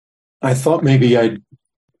I thought maybe I'd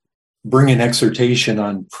bring an exhortation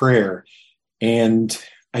on prayer. And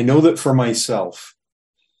I know that for myself,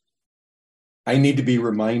 I need to be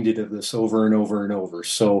reminded of this over and over and over.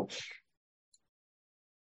 So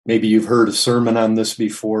maybe you've heard a sermon on this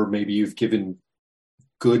before. Maybe you've given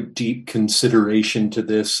good, deep consideration to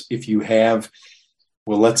this. If you have,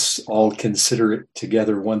 well, let's all consider it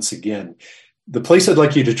together once again. The place I'd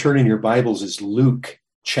like you to turn in your Bibles is Luke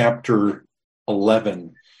chapter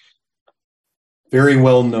 11. Very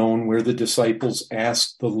well known, where the disciples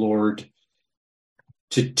asked the Lord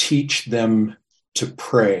to teach them to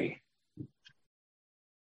pray.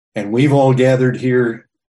 And we've all gathered here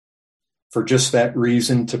for just that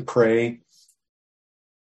reason, to pray.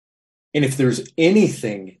 And if there's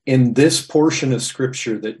anything in this portion of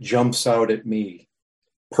Scripture that jumps out at me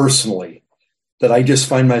personally, that I just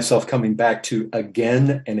find myself coming back to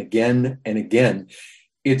again and again and again,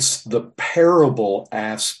 it's the parable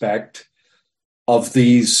aspect of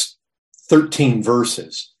these 13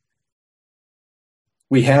 verses.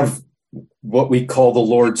 We have what we call the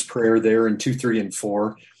Lord's Prayer there in 2, 3, and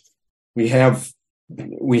 4. We have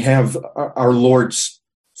our Lord's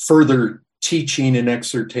further teaching and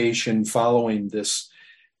exhortation following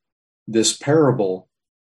this parable.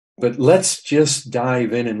 But let's just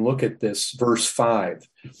dive in and look at this, verse 5.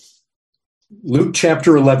 Luke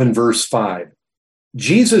chapter 11, verse 5.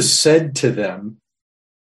 Jesus said to them,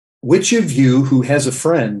 "Which of you who has a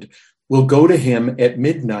friend will go to him at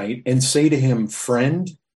midnight and say to him, 'Friend,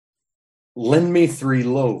 lend me 3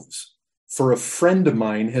 loaves, for a friend of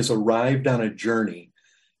mine has arrived on a journey,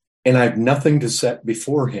 and I've nothing to set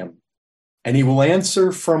before him.' And he will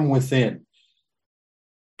answer from within,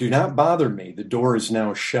 'Do not bother me, the door is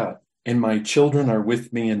now shut, and my children are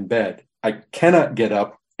with me in bed. I cannot get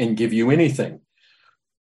up and give you anything.'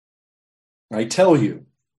 I tell you,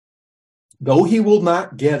 though he will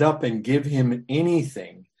not get up and give him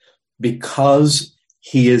anything because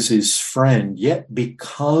he is his friend, yet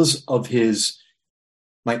because of his,"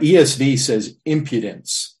 my ESV says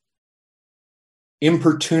impudence.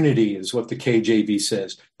 Importunity is what the KJV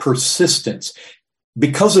says. Persistence.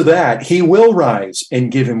 Because of that, he will rise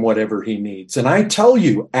and give him whatever he needs. And I tell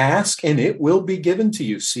you, ask and it will be given to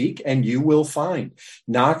you. Seek and you will find.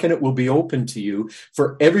 Knock and it will be open to you.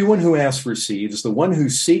 For everyone who asks receives, the one who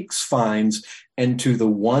seeks finds, and to the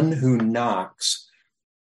one who knocks,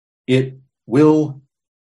 it will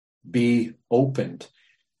be opened.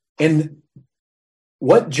 And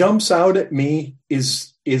what jumps out at me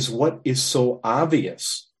is what is so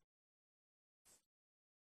obvious.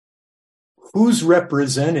 Who's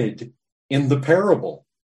represented in the parable?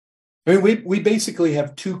 I mean, we basically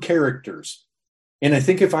have 2 characters. And I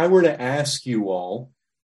think if I were to ask you all,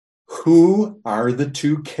 who are the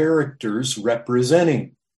 2 characters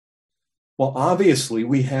representing? Well, obviously,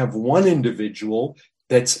 we have one individual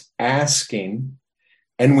that's asking,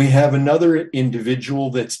 and we have another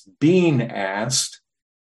individual that's being asked,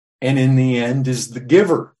 and in the end is the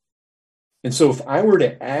giver. And so if I were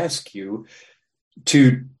to ask you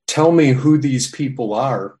to tell me who these people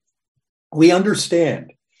are, we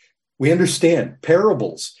understand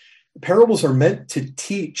parables. Parables are meant to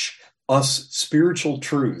teach us spiritual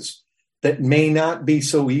truths that may not be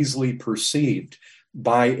so easily perceived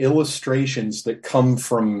by illustrations that come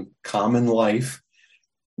from common life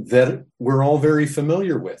that we're all very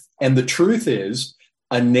familiar with. And the truth is,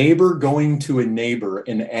 a neighbor going to a neighbor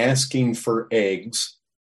and asking for eggs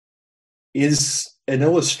is an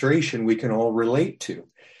illustration we can all relate to.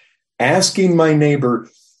 Asking my neighbor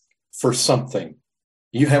for something.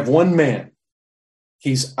 You have one man.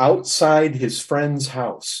 He's outside his friend's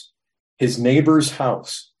house, his neighbor's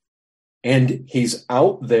house, and he's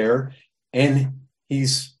out there and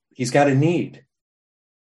he's got a need.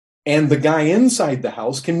 And the guy inside the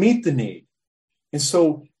house can meet the need. And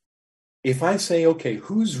so if I say, okay,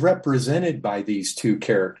 who's represented by these 2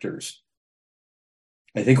 characters?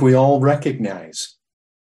 I think we all recognize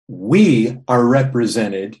we are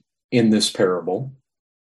represented in this parable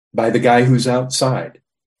by the guy who's outside.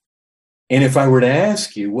 And if I were to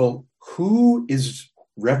ask you, well, who is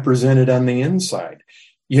represented on the inside?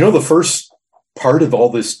 You know, the first part of all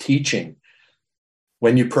this teaching,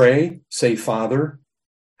 when you pray, say, "Father,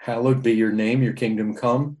 hallowed be your name, your kingdom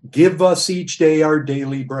come. Give us each day our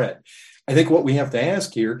daily bread." I think what we have to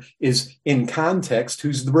ask here is, in context,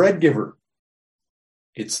 who's the bread giver?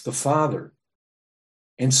 It's the Father.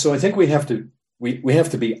 And so I think we have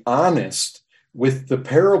to be honest with the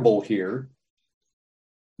parable here.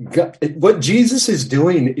 What Jesus is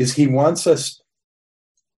doing is he wants us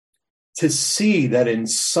to see that in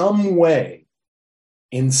some way,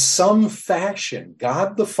 in some fashion,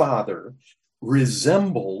 God the Father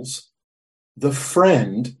resembles the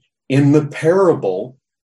friend in the parable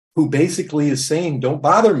who basically is saying, don't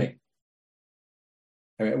bother me.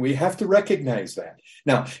 I mean, we have to recognize that.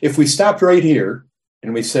 Now, if we stopped right here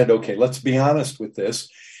and we said, okay, let's be honest with this,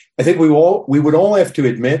 I think we would all have to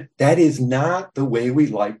admit that is not the way we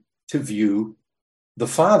like to view the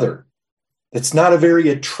Father. It's not a very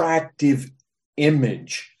attractive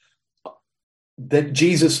image that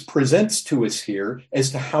Jesus presents to us here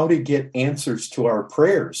as to how to get answers to our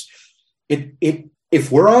prayers.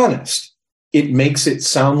 If we're honest, it makes it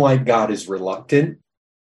sound like God is reluctant.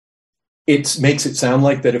 It makes it sound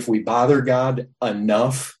like that if we bother God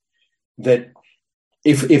enough, that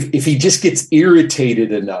if he just gets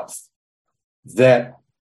irritated enough, that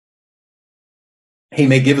he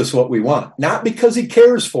may give us what we want. Not because he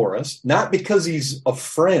cares for us, not because he's a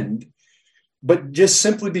friend, but just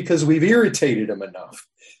simply because we've irritated him enough.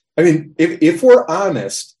 I mean, if we're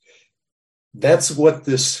honest, that's what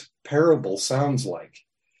this parable sounds like.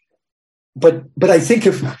 But I think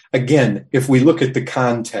if we look at the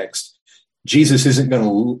context, Jesus isn't going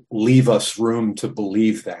to leave us room to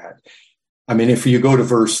believe that. I mean, if you go to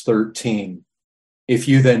verse 13, if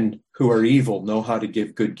you then who are evil know how to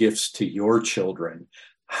give good gifts to your children,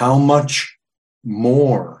 how much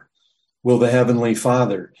more will the Heavenly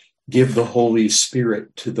Father give the Holy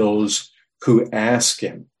Spirit to those who ask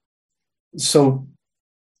him? So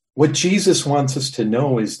what Jesus wants us to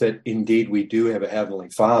know is that indeed we do have a Heavenly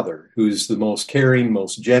Father who's the most caring,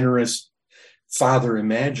 most generous Father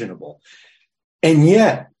imaginable. And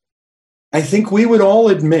yet, I think we would all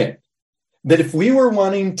admit that if we were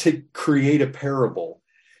wanting to create a parable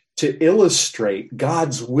to illustrate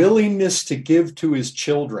God's willingness to give to his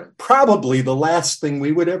children, probably the last thing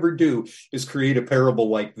we would ever do is create a parable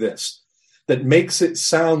like this that makes it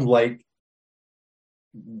sound like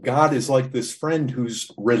God is like this friend who's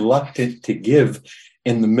reluctant to give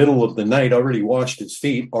in the middle of the night, already washed his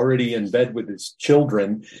feet, already in bed with his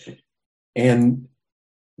children. And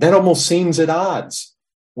that almost seems at odds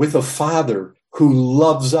with a father who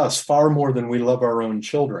loves us far more than we love our own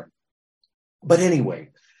children. But anyway,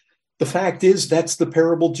 the fact is that's the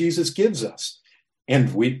parable Jesus gives us.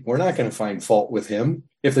 And we're not going to find fault with him.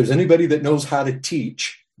 If there's anybody that knows how to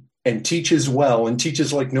teach and teaches well and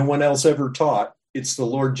teaches like no one else ever taught, it's the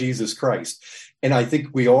Lord Jesus Christ. And I think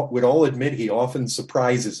we all would all admit he often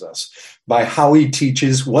surprises us by how he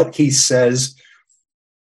teaches, what he says.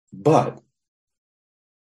 But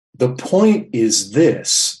the point is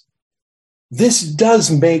this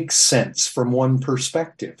does make sense from one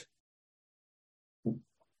perspective.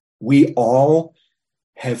 We all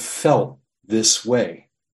have felt this way.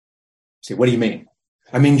 See, what do you mean?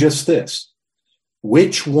 I mean, just this.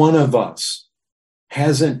 Which one of us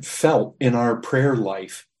hasn't felt in our prayer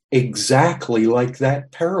life exactly like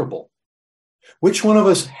that parable? Which one of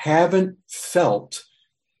us haven't felt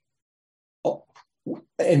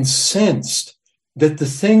and sensed that the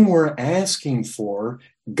thing we're asking for,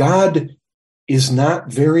 God is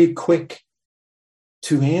not very quick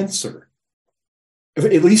to answer?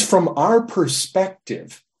 At least from our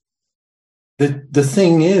perspective, the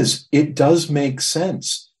thing is, it does make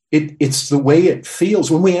sense. It's the way it feels.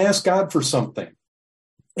 When we ask God for something,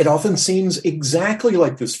 it often seems exactly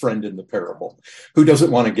like this friend in the parable who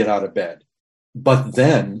doesn't want to get out of bed, but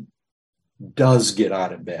then does get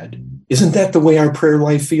out of bed. Isn't that the way our prayer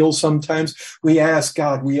life feels sometimes? We ask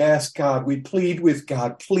God, we plead with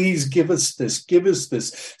God, please give us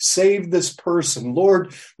this, save this person.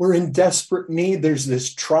 Lord, we're in desperate need. There's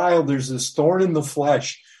this trial, there's this thorn in the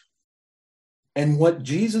flesh. And what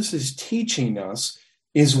Jesus is teaching us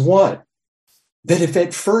is what? That if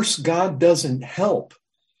at first God doesn't help,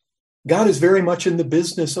 God is very much in the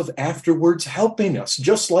business of afterwards helping us,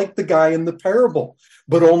 just like the guy in the parable.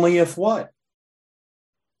 But only if what?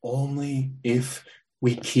 Only if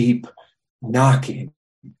we keep knocking.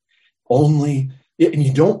 And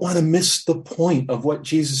you don't want to miss the point of what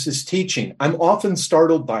Jesus is teaching. I'm often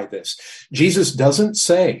startled by this. Jesus doesn't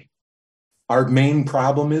say our main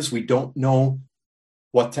problem is we don't know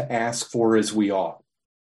what to ask for as we ought.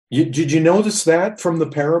 Did you notice that from the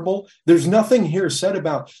parable? There's nothing here said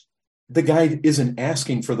about the guy isn't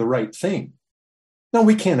asking for the right thing. Now,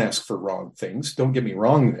 we can't ask for wrong things. Don't get me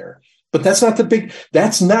wrong there. But that's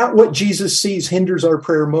not what Jesus sees hinders our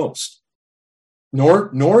prayer most.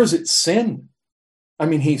 Nor is it sin. I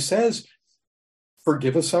mean, he says,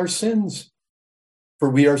 forgive us our sins, for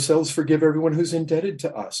we ourselves forgive everyone who's indebted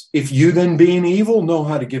to us. If you then, being evil, know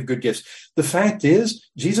how to give good gifts. The fact is,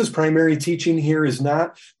 Jesus' primary teaching here is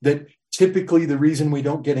not that typically the reason we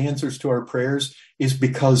don't get answers to our prayers is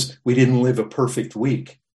because we didn't live a perfect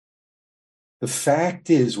week. The fact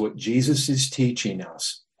is, what Jesus is teaching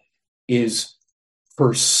us is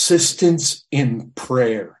persistence in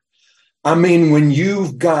prayer. I mean, when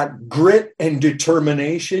you've got grit and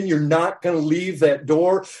determination, you're not going to leave that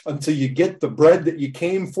door until you get the bread that you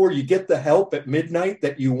came for, you get the help at midnight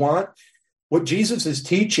that you want. What Jesus is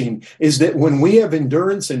teaching is that when we have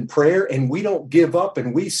endurance in prayer and we don't give up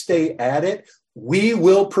and we stay at it, we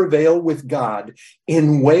will prevail with God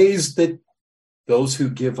in ways that those who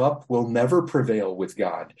give up will never prevail with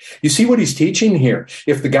God. You see what he's teaching here?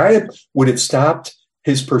 If the guy would have stopped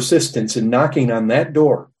his persistence in knocking on that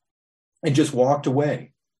door and just walked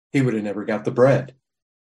away, he would have never got the bread.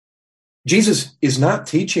 Jesus is not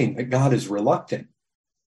teaching that God is reluctant,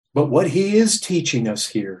 but what he is teaching us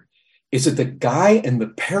here is that the guy in the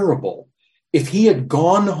parable, if he had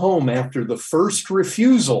gone home after the first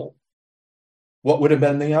refusal, what would have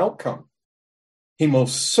been the outcome? He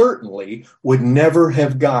most certainly would never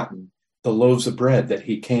have gotten the loaves of bread that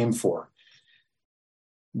he came for.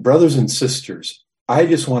 Brothers and sisters, I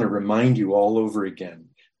just want to remind you all over again,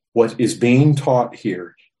 what is being taught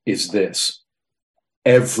here is this: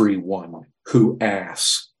 everyone who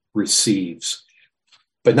asks receives,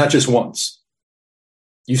 but not just once.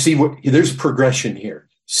 You see, there's progression here: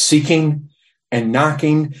 seeking and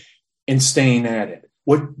knocking and staying at it.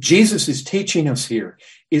 What Jesus is teaching us here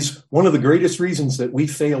is one of the greatest reasons that we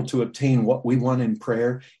fail to obtain what we want in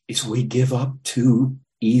prayer is we give up too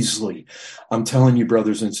easily. I'm telling you,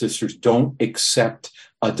 brothers and sisters, don't accept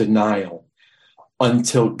a denial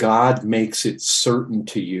until God makes it certain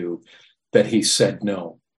to you that he said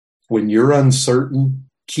no. When you're uncertain,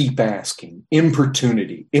 keep asking.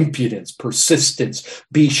 Importunity, impudence, persistence,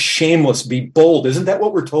 be shameless, be bold. Isn't that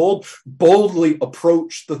what we're told? Boldly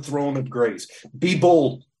approach the throne of grace. Be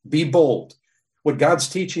bold, be bold. What God's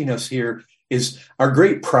teaching us here is our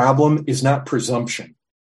great problem is not presumption.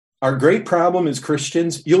 Our great problem as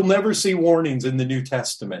Christians, you'll never see warnings in the New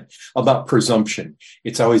Testament about presumption.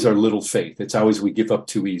 It's always our little faith. It's always we give up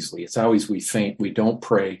too easily. It's always we faint. We don't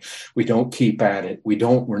pray. We don't keep at it.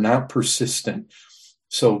 We're not persistent.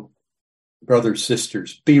 So, brothers,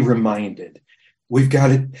 sisters, be reminded. We've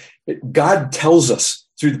got it. God tells us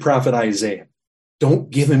through the prophet Isaiah, don't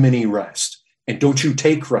give him any rest. And don't you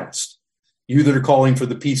take rest. You that are calling for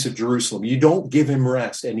the peace of Jerusalem, you don't give him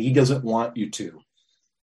rest, and he doesn't want you to.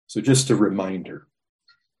 So just a reminder.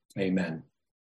 Amen.